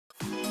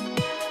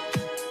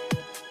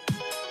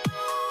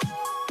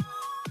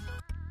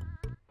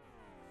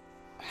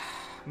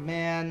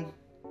man.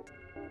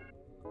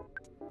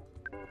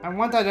 I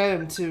want that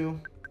item too.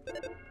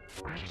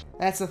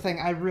 That's the thing,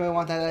 I really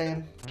want that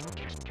item.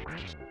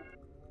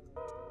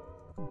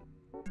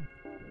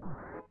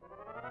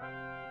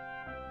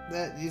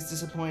 That is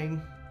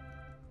disappointing.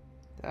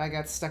 That I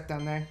got stuck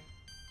down there.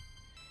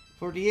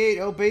 48,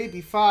 oh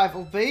baby, 5,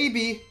 oh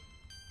baby!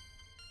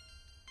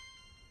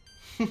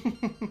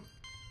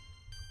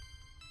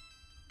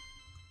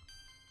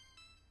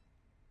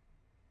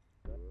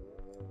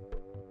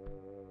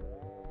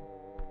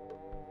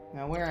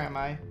 Now where am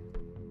I?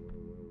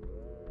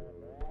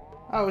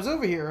 Oh, I was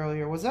over here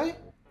earlier, was I?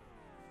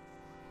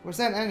 Was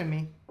that an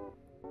enemy?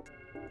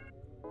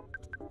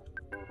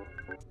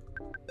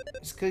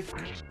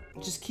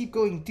 Just keep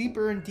going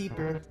deeper and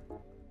deeper.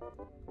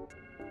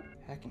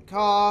 Hack and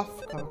cough,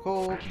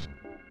 cold.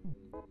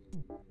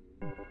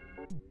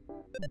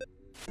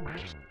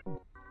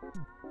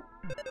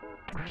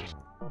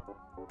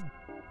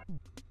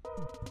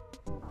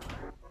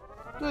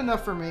 Good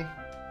enough for me.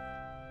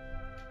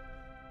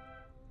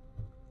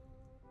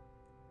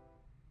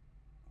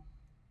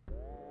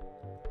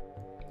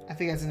 I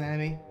think that's an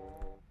enemy.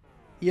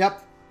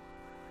 Yep.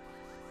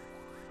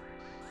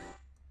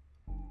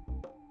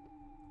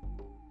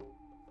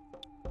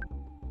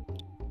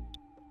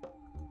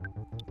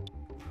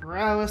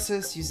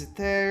 Paralysis, use it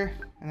there,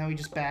 and then we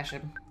just bash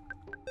him.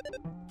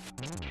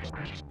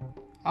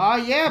 Aw,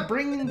 yeah,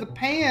 bring the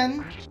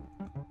pan!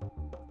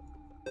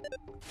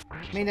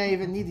 May not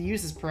even need to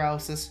use this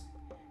paralysis.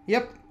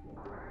 Yep.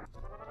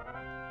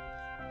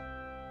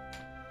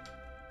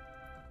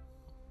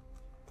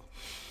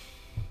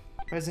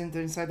 Present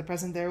inside the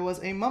present there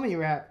was a mummy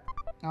rat.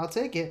 I'll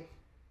take it.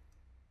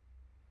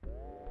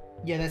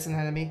 Yeah, that's an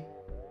enemy.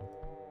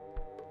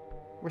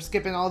 We're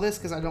skipping all this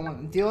because I don't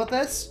want to deal with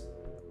this.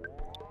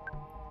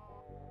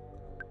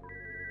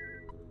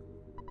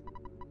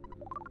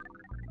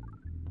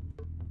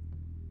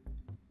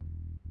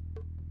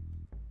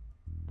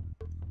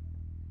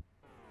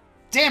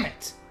 Damn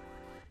it!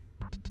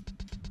 I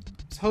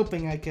was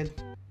hoping I could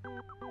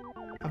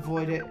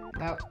avoid it.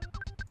 No.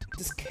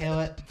 Just kill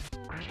it.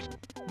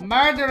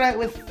 Murder it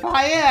with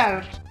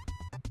fire!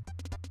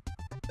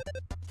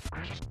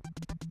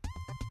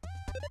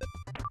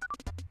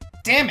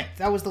 Damn it!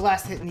 That was the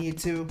last hit needed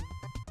too.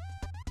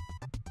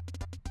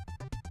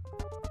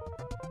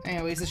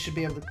 Anyways, this should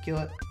be able to kill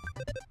it.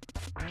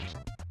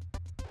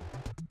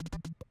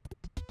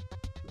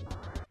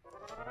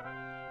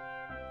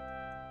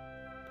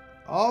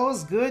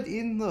 All's good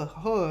in the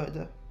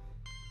hood.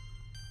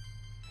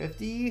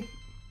 50.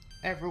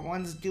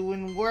 Everyone's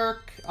doing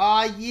work.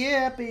 Aw,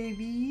 yeah,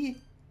 baby.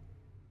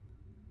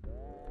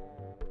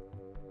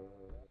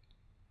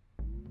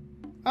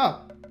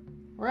 Oh,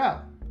 we're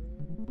out.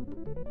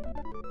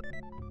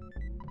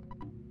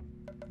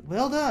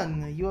 Well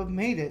done, you have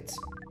made it.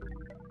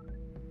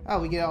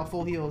 Oh, we get all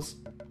full heals.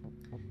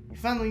 You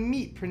finally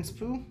meet Prince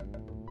Pooh.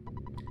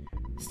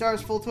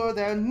 Stars full tour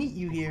that I'll meet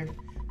you here.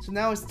 So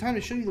now it's time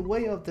to show you the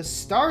way of the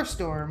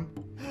Starstorm.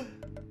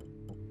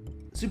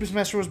 Super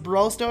Smash Bros.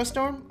 Brawl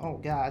Starstorm? Oh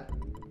god.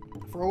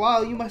 For a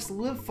while, you must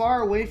live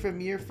far away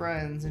from your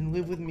friends and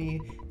live with me.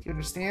 Do you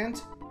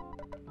understand?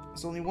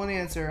 There's only one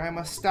answer. I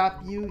must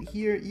stop you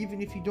here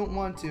even if you don't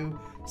want to.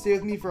 Stay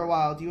with me for a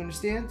while. Do you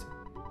understand?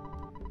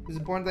 It's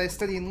important that I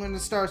study and learn the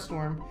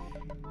Starstorm.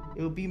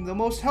 It will be the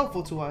most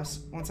helpful to us.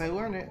 Once I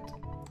learn it,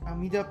 I'll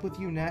meet up with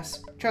you,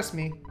 Ness. Trust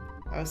me.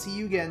 I'll see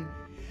you again.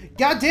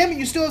 God damn it,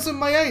 you still have some of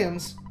my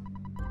items!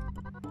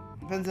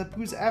 Depends on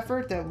Pooh's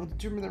effort that will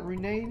determine the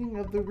renaming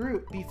of the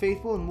group. Be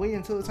faithful and wait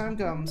until the time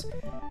comes.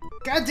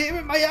 God damn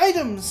it, my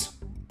items!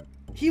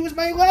 He was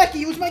my lackey,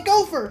 he was my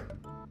gopher!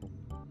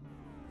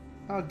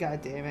 Oh,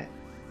 god damn it.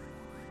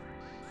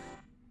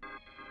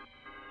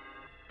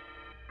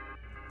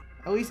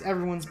 At least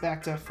everyone's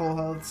back to full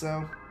health,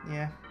 so,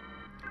 yeah.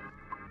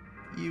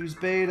 Use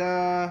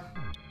beta.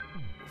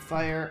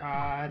 Fire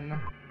on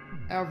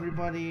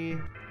everybody.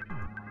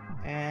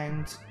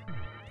 And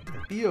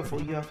the beautiful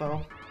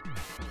UFO.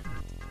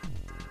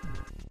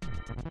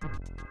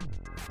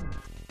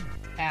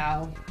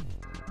 Ow.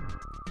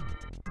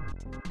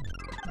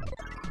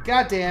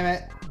 God damn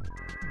it.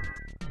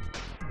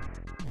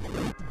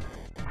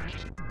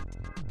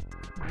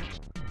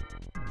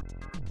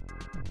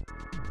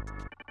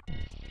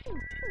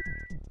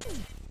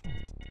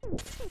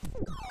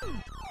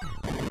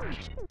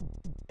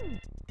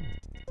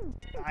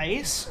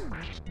 Nice.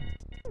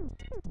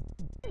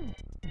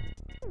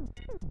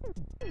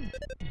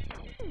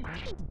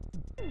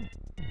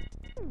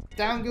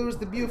 Down goes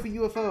the beautiful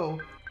UFO.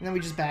 And then we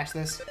just bash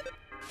this.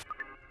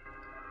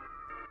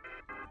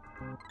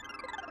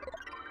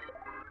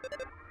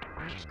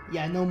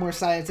 Yeah, no more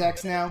side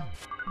attacks now.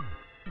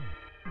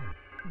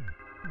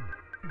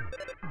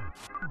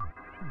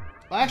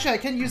 Well, actually, I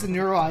can use the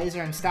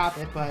neuralizer and stop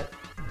it, but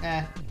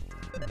I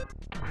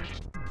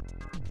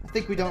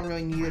think we don't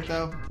really need it,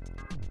 though.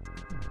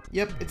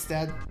 Yep, it's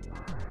dead.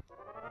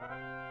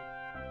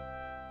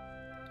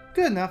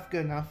 Good enough,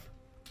 good enough.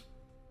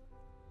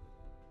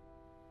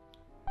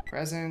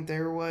 Present,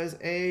 there was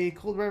a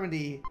cold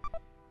remedy.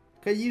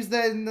 Could use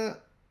that in the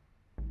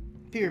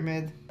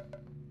pyramid.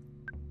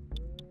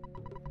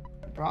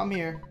 Problem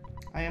here.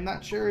 I am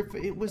not sure if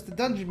it was the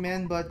Dungeon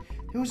Man, but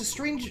there was a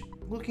strange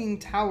looking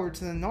tower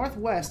to the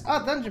northwest.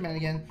 Ah, Dungeon Man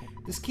again.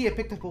 This key I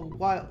picked up a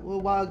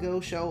little while ago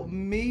shall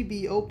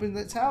maybe open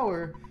the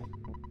tower.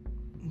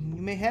 You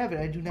may have it.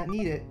 I do not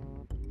need it.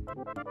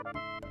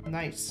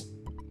 Nice.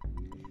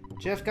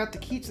 Jeff got the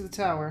key to the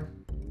tower.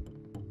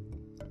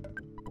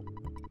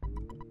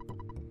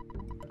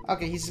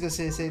 Okay, he's just gonna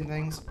say the same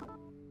things.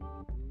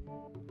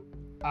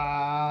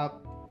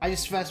 I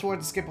just fast forward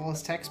to skip all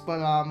his text,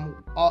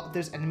 but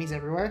there's enemies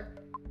everywhere.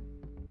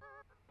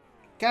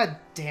 God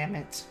damn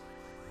it.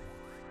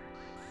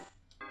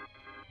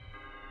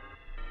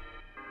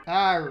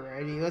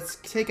 Alrighty, let's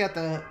take out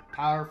the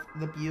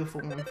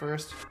beautiful one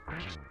first.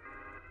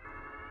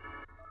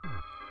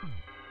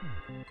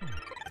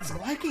 It's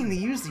liking to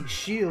use these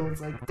shields,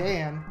 like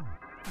damn.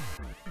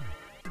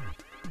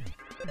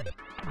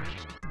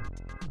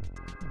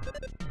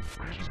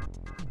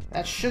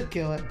 That should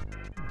kill it.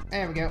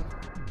 There we go.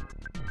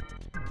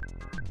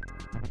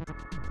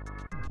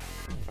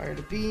 Fire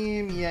the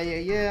beam.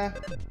 Yeah.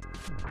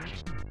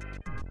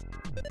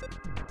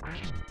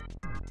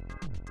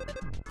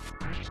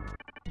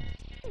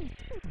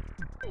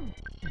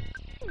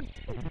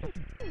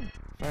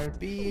 Fire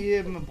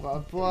beam. Blah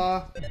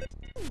blah.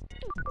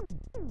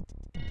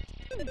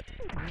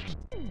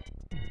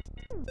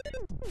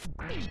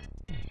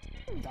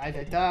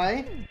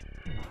 Die.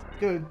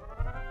 Good.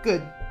 I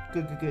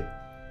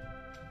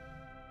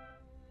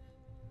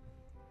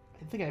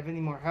think I have any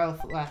more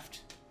health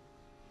left.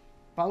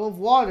 Bottle of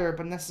water,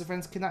 but necessary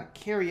friends cannot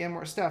carry any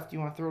more stuff. Do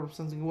you want to throw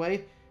something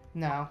away?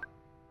 No.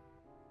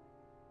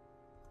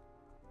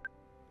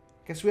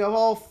 Guess we have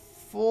all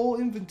full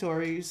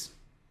inventories.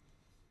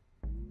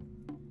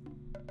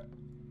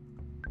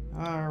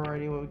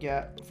 Alrighty, what we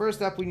got?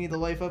 First up, we need the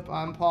life up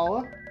on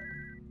Paula.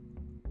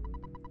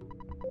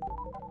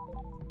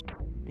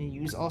 We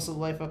use also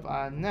life up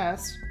on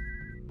Ness.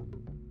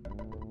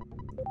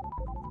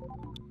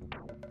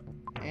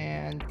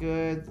 And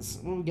good.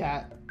 What we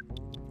got?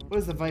 What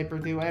does the Viper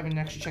do? I haven't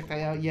actually checked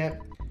that out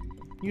yet.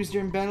 Used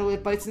during battle,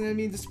 it bites an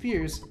enemy and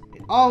disappears.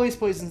 It always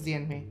poisons the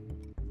enemy.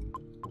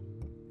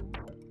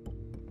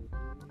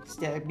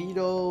 Static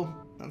Beetle.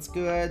 That's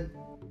good.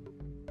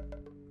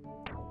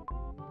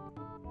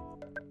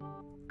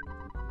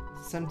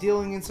 Since I'm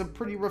dealing in some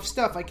pretty rough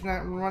stuff, I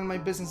cannot run my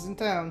business in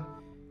town.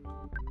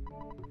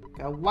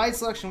 Got a wide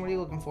selection. What are you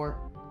looking for?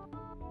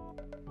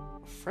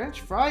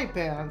 French fry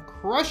pan.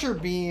 Crusher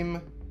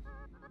beam.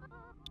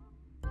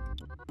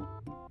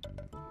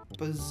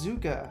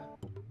 Bazooka.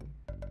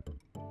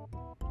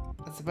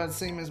 That's about the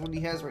same as what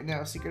he has right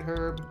now. Secret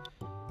herb.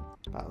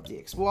 Bottle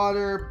DX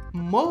water.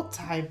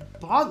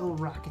 Multi-bottle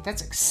rocket.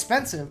 That's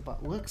expensive,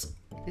 but looks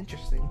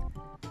interesting.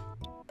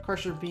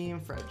 Crusher beam.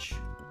 French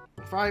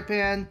fry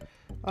pan.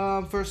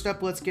 First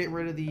up, let's get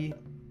rid of the...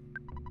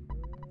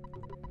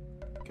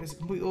 Guys,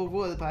 complete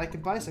overworld, but I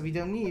can buy stuff you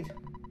don't need.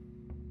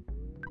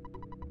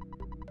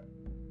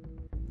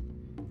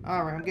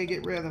 Alright, I'm gonna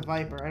get rid of the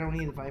Viper. I don't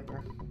need the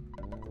Viper.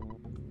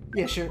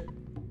 Yeah, sure.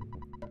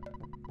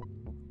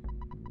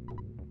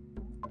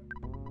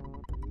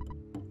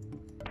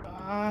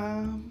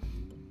 I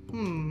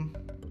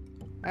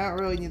don't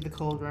really need the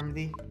cold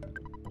remedy.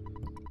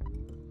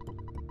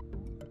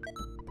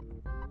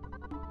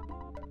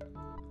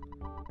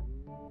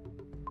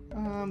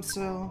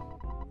 So...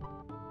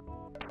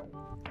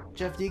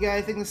 Jeff, do you got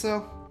anything to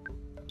sell?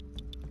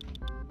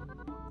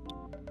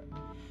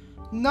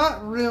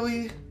 Not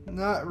really.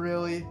 Not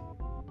really.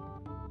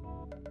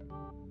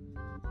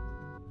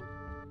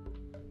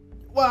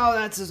 Wow,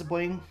 that's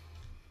disappointing.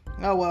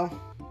 Oh well.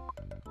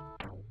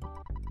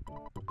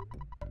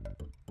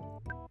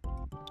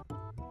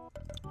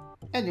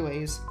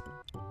 Anyways,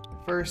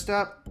 first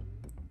up,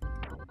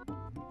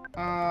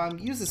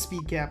 use the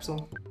speed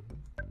capsule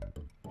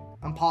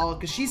on Paula,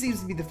 because she seems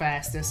to be the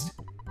fastest.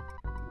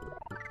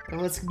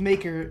 And let's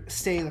make her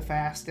stay the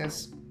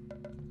fastest.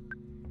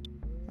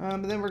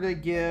 But then we're gonna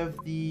give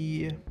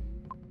the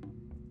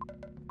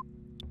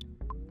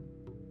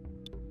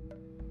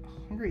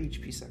Hungry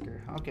HP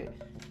Sucker. Okay.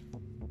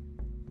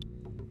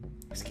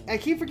 I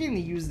keep forgetting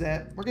to use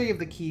that. We're gonna give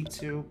the key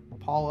to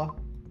Paula.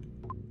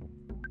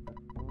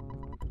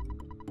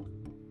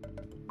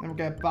 And we're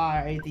gonna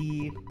buy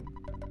the...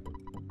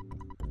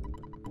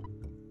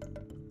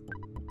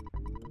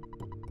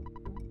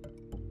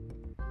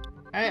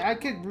 I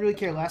could really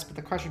care less, but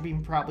the Crusher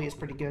Beam probably is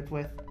pretty good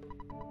with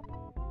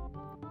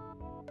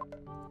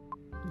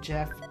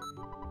Jeff.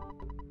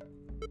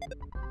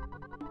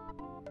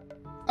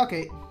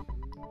 Okay.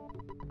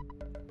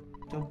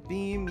 So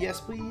beam,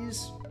 yes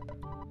please.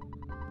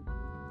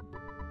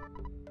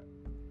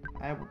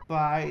 I will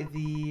buy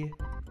the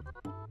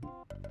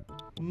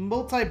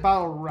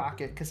multi-bottle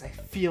rocket because I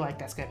feel like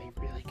that's gonna be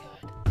really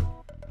good.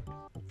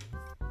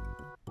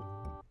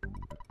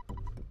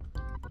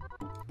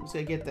 So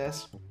I get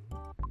this.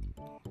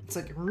 It's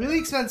like really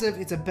expensive.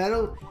 It's a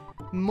better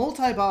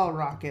multi-bottle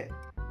rocket.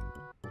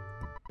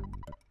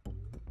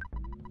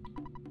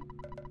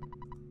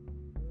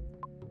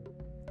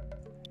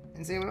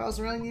 Does anyone else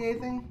really need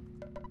anything?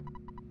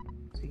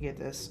 So you get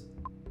this.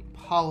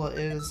 Paula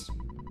is.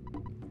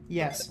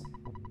 Yes.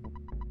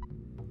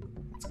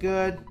 It's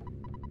good.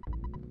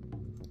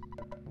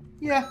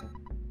 Yeah.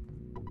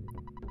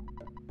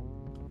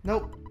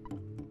 Nope.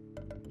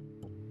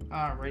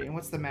 Alright, and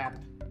what's the map?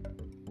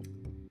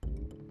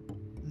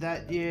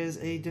 That is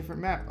a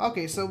different map.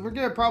 Okay, so we're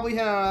gonna probably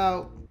head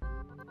out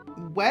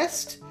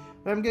west,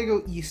 but I'm gonna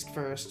go east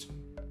first.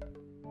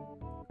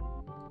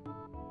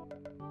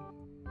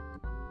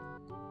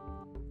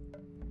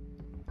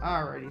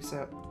 Alrighty,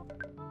 so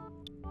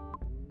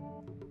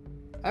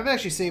I haven't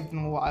actually saved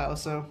in a while,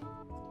 so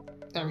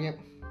there we go.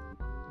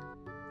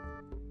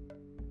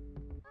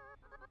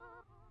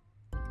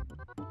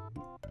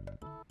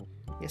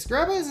 Yeah,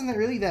 Scrabble isn't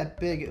really that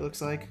big, it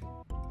looks like.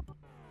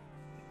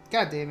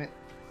 God damn it.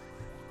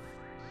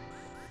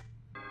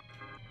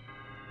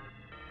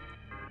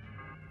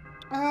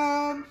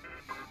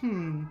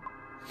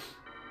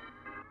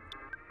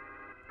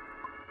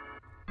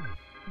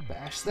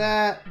 Bash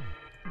that.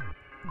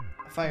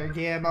 Fire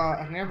Gamma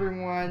on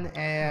everyone,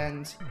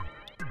 and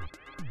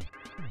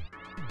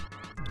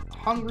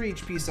Hungry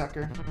HP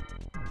Sucker.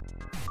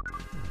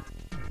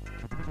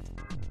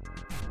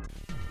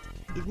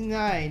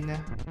 89.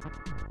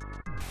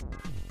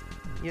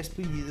 Yes,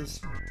 please.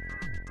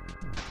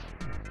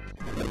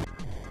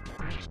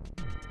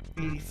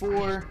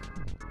 84.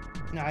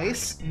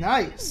 Nice,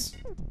 nice.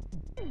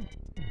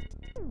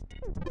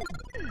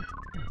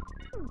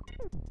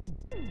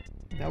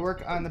 That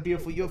work on the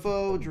beautiful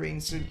UFO,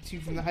 drains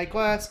 2 from the high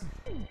class.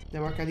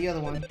 That work on the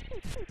other one.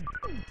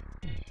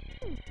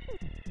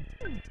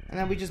 And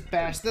then we just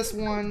bash this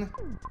one,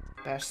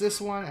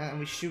 and then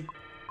we shoot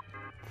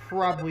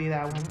probably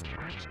that one.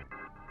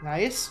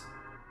 Nice.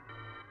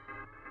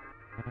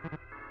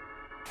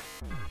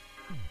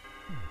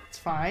 It's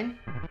fine.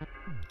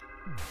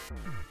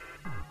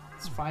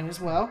 It's fine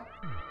as well.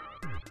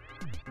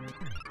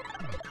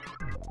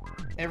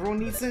 Everyone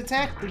needs to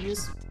attack,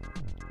 please.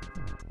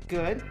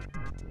 Good.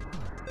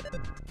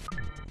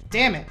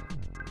 Damn it.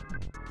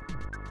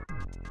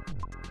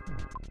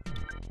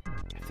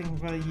 I think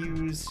we're gonna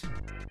use...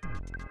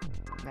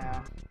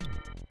 now.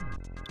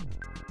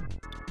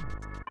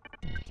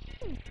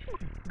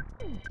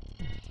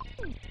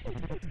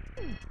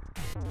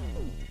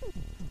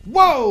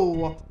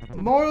 Whoa!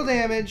 Mortal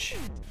damage.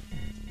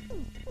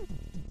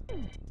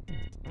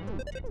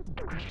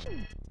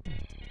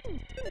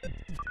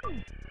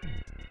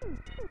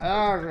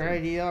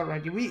 Alrighty,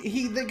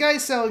 alrighty. The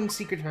guy's selling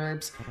secret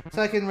herbs,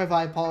 so I can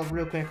revive Paul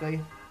real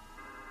quickly.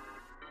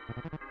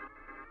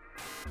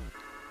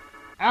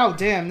 Oh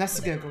damn, that's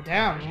gonna go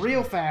down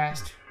real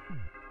fast.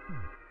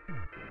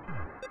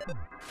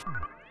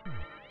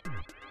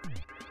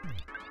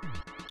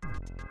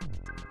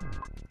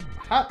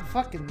 Hot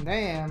fucking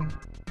damn.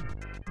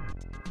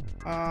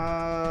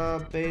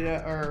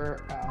 Beta or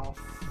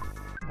alpha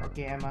or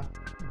gamma.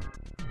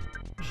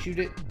 Shoot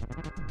it.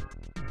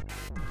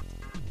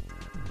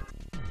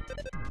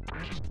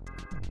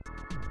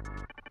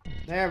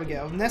 There we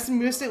go. Ness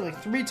missed it like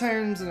 3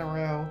 times in a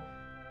row.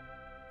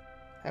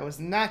 That was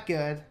not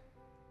good.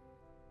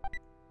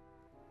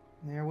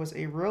 There was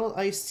a royal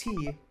iced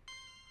tea.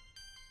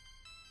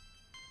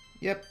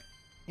 Yep.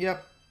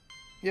 Yep.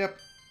 Yep.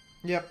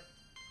 Yep.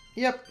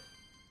 Yep.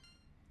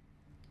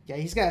 Yeah,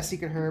 he's got a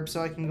secret herb,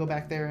 so I can go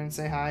back there and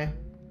say hi.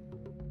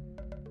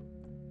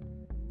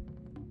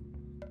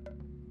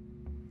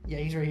 Yeah,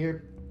 he's right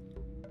here.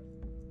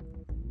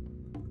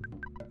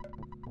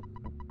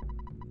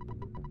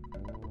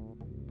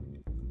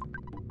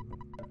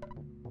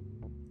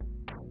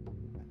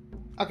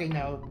 Okay,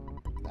 no.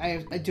 I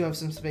do have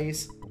some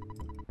space.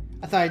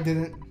 I thought I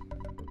didn't.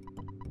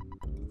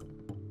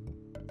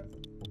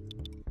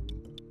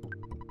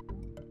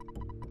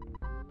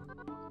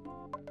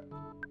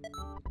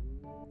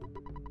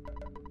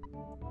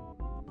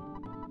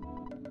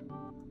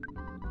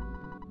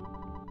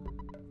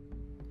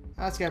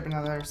 Let's grab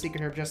another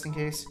secret herb just in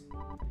case.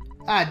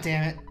 Ah,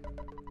 damn it.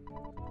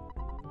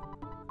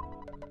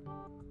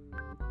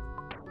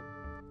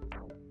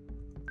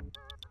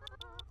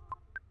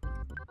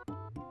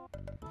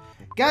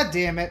 God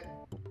damn it.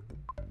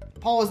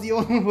 Paul is the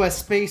only one who has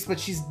space, but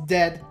she's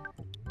dead.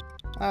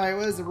 Alright,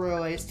 what does the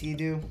royal iced tea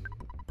do?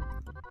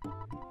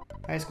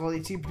 Highest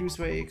quality tea produced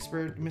by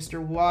expert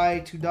Mr.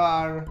 Y.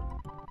 Tudar.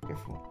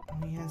 Careful.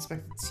 Only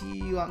inspected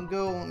tea long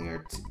ago. Only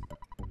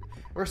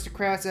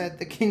aristocrats at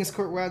the king's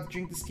court were allowed to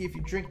drink this tea. If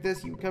you drink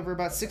this, you recover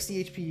about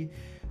 60 HP.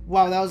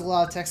 Wow, that was a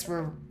lot of text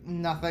for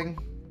nothing.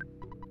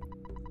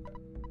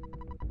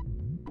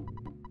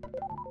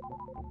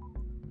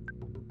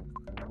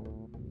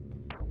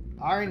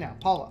 Alright now,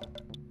 Paula.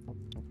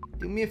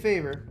 Do me a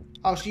favor.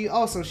 Oh, she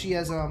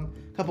has a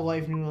couple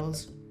life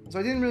noodles. So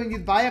I didn't really need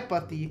to buy it,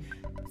 but the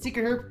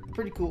secret herb,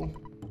 pretty cool.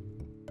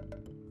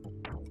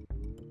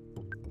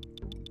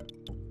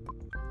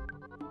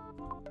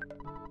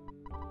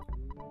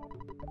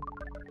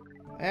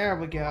 There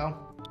we go.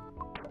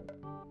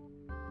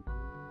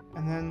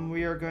 And then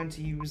we are going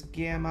to use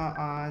Gamma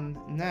on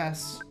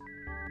Ness.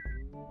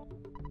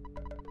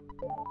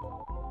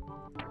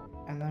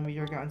 And we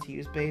are going to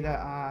use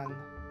beta on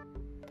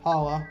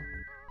Paula.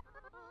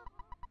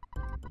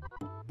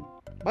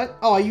 What?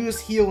 Oh, I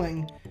used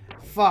healing.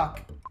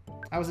 Fuck.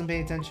 I wasn't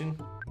paying attention.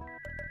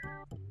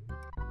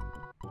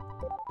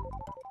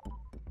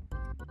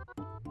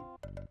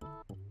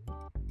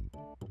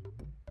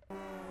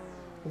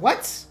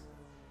 What?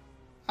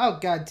 Oh,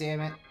 god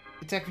damn it.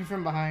 Attack me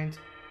from behind.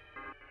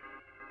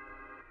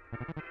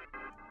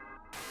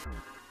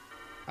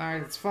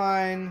 Alright, it's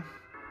fine.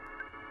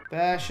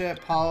 Bash it,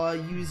 Paula.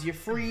 Use your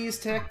freeze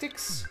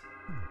tactics.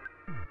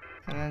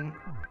 And then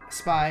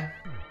spy.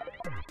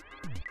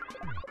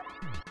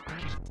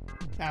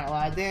 Not a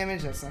lot of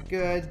damage, that's not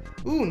good.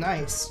 Ooh,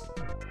 nice.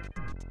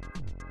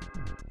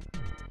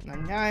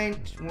 99,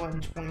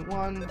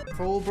 121.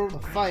 Full burst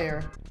of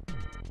fire.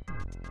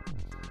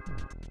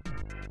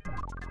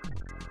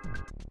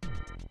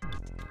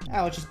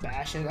 Oh, let's just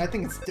bash it. I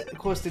think it's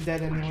close to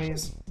dead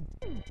anyways.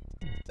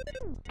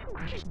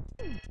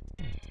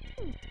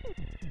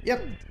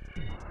 Yep.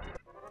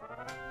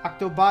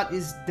 Octobot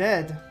is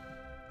dead.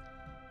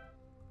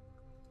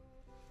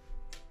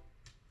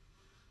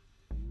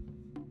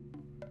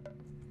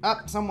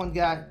 Up, someone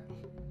got it.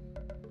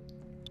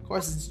 Of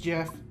course it's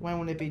Jeff. When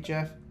would it be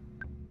Jeff?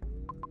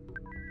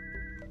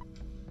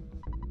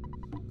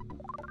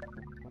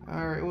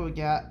 Alright, what we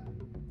got?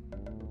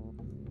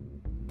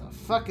 The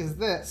fuck is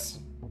this?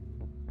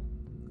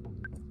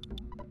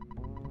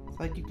 It's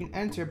like you can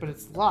enter, but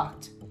it's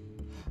locked.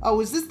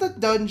 Oh, is this the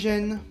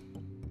dungeon?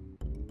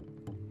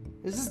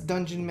 Is this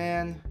Dungeon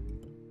Man?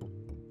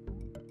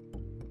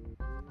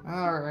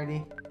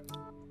 Alrighty.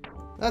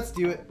 Let's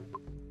do it.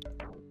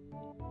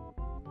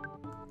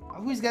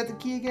 Who's got the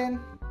key again?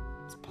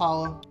 It's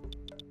Paula.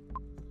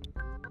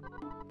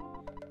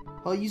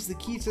 I'll use the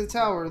key to the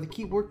tower. The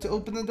key worked to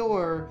open the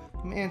door.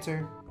 Come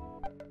enter.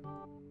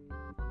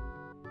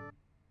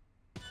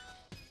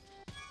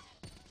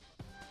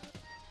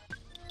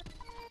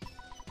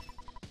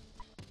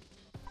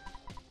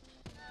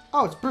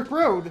 Oh, it's Brick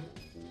Road.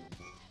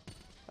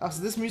 Oh,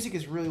 so this music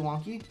is really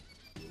wonky.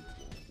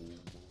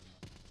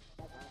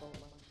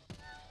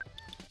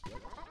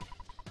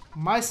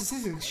 My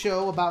statistics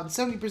show about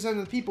 70% of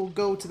the people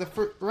go to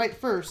the right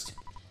first.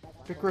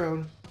 Brick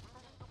Road.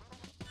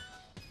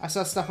 I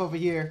saw stuff over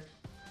here.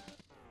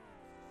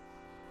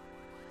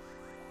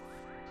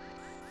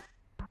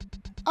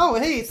 Oh,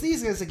 hey, it's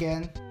these guys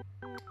again.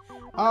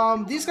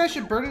 These guys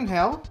should burn in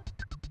hell.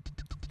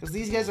 Because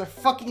these guys are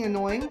fucking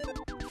annoying.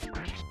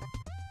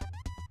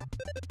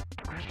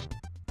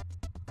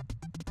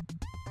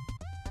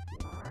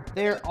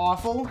 They're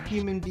awful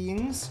human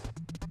beings.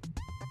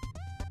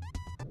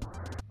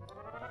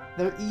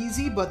 They're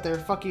easy, but they're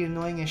fucking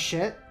annoying as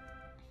shit.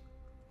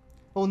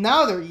 Well,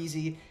 now they're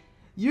easy.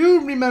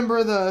 You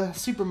remember the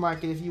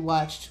supermarket if you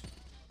watched.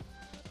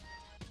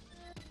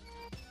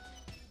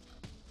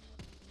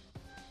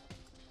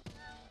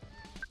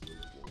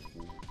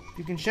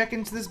 You can check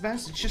into this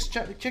bench. It's just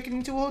checking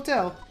into a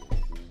hotel.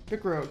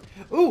 Brick Road.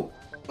 Ooh!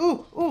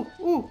 Ooh! Ooh!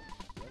 Ooh!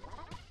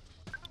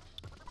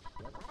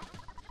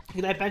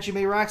 Good night, bench. You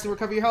may relax and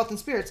recover your health and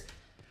spirits.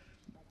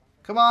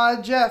 Come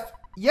on, Jeff.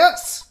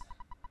 Yes!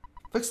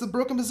 Fix the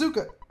broken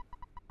bazooka.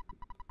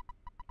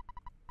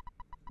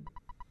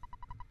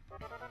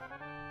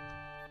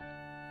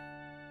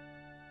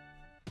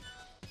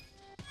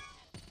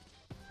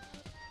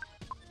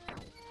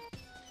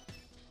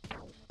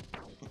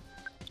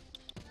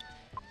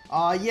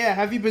 Aw, yeah,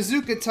 heavy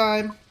bazooka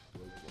time.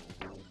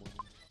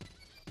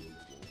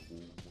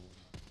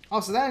 Oh,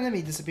 so that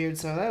enemy disappeared,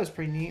 so that was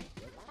pretty neat.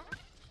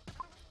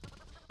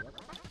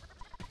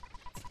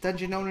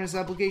 Dungeon owner's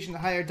obligation to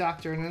hire a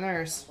doctor and a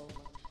nurse.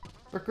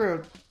 Brick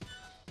Road.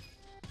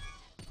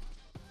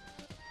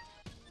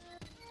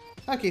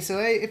 Okay, so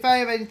if I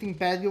have anything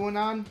bad going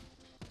on,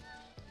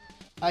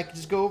 I can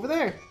just go over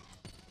there.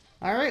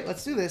 Alright,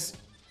 let's do this.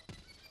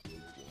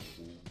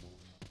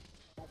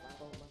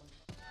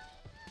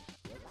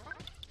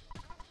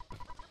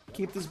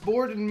 Keep this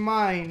board in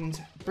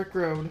mind, Brick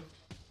Road.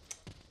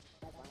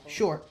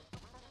 Sure.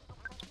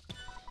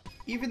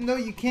 Even though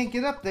you can't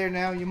get up there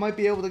now, you might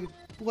be able to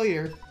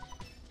later.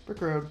 Brick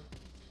Road.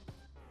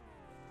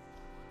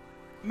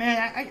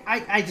 Man,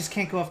 I just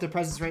can't go off the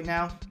presents right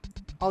now.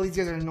 All these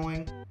guys are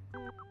annoying.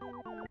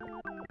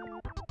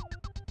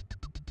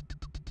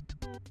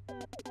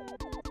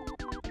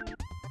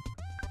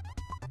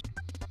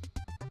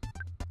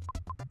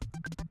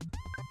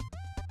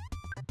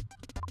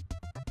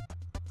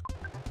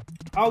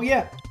 Oh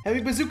yeah,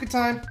 heavy bazooka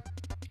time.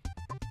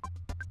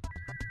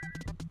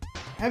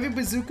 Heavy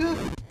bazooka,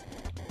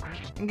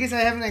 in case I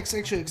haven't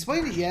actually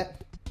explained it yet,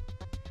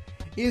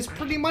 is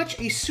pretty much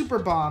a super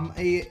bomb,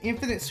 a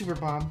infinite super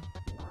bomb.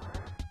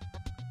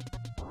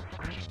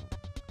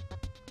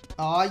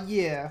 Aw,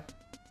 yeah.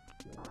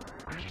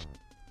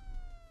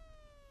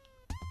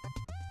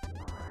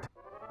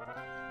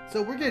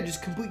 So we're gonna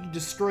just completely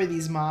destroy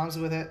these mobs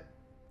with it.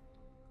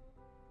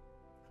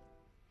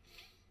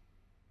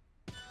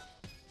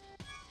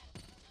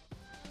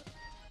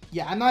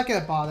 Yeah, I'm not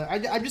gonna bother.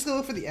 I'm just gonna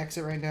look for the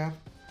exit right now.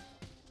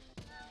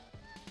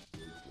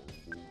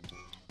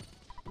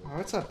 Oh,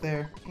 what's up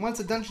there?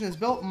 Once a dungeon is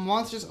built,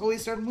 monsters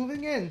always start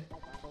moving in.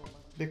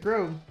 Big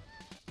road.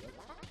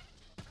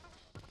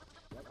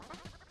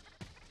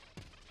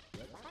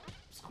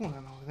 What's going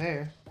on over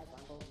there?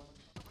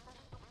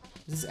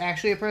 Is this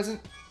actually a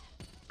present?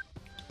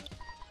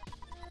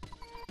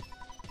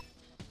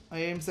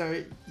 Items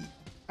that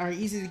are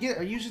easy to get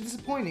are usually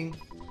disappointing.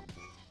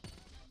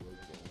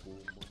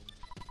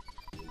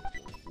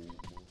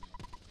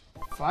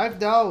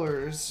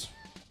 $5.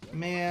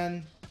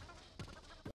 Man.